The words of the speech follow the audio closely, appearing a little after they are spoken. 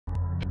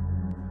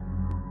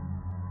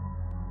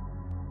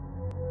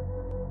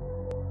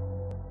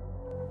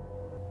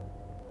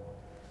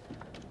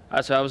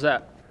So how was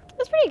that? It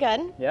was pretty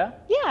good. Yeah?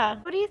 Yeah.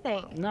 What do you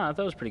think? No, I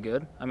thought it was pretty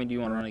good. I mean, do you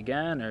want to run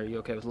again, or are you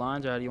okay with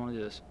lines, or how do you want to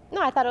do this?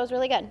 No, I thought it was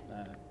really good.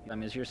 I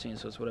mean, it's your scene,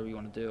 so it's whatever you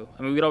want to do.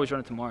 I mean, we could always run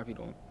it tomorrow if you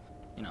don't,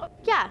 you know.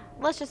 Yeah,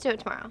 let's just do it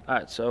tomorrow. All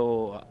right,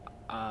 so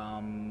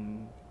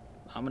I'm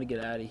gonna get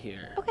out of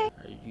here. Okay.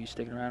 Are you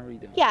sticking around? What are you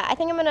doing? Yeah, I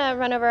think I'm gonna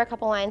run over a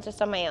couple lines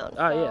just on my own.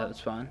 Oh, so. yeah,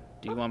 that's fine.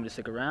 Do you want me to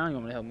stick around? You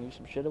want me to help move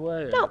some shit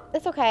away? Or? No,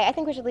 it's okay. I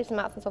think we should leave some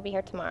out since we'll be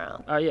here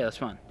tomorrow. Oh, yeah, that's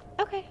fine.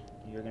 Okay.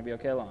 You're gonna be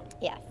okay alone?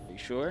 Yes. Are you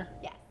sure?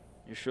 Yes.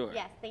 You're sure?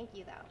 Yes, thank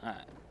you though. All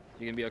right.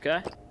 You gonna be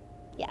okay?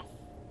 Yes.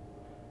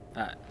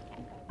 All right.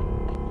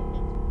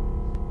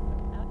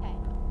 Okay.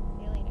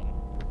 See you later.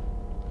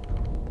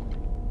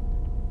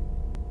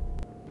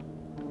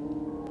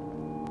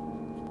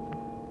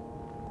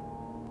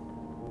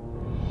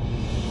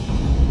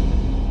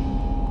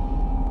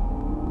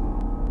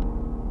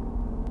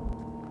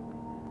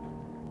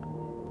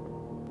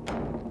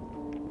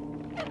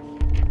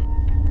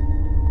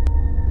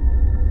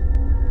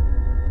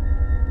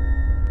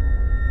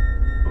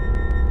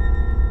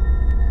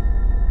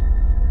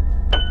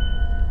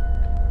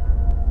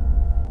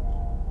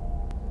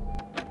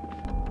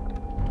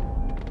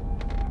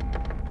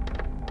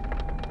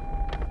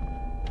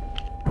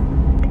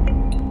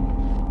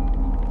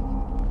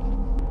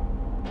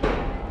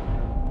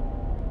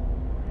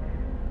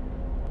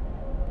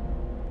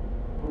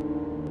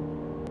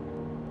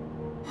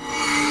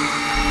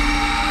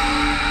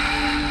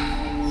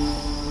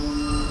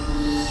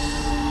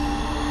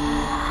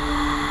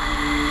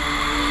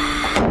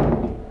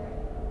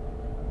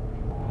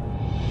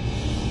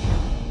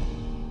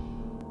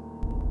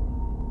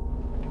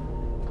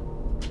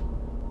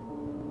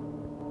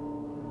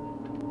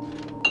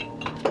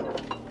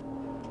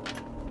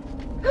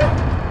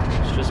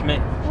 It's just me.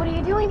 What are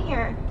you doing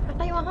here? I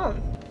thought you went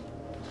home.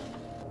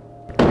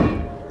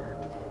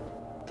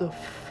 The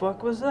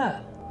fuck was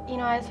that? You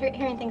know, I was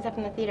hearing things up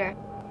in the theater.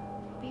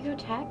 Will you go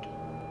check?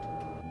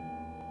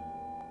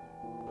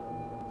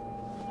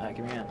 All right,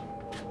 give me a hand.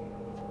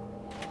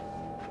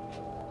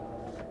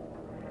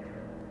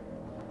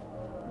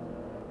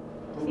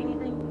 See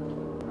anything?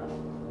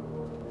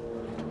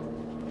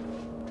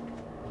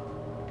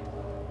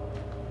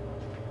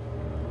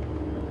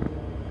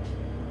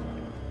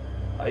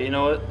 You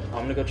know what?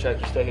 I'm gonna go check.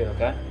 You stay here,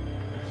 okay?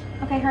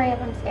 Okay, hurry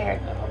up. I'm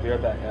scared. I'll be right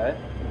back, all right?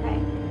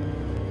 Okay.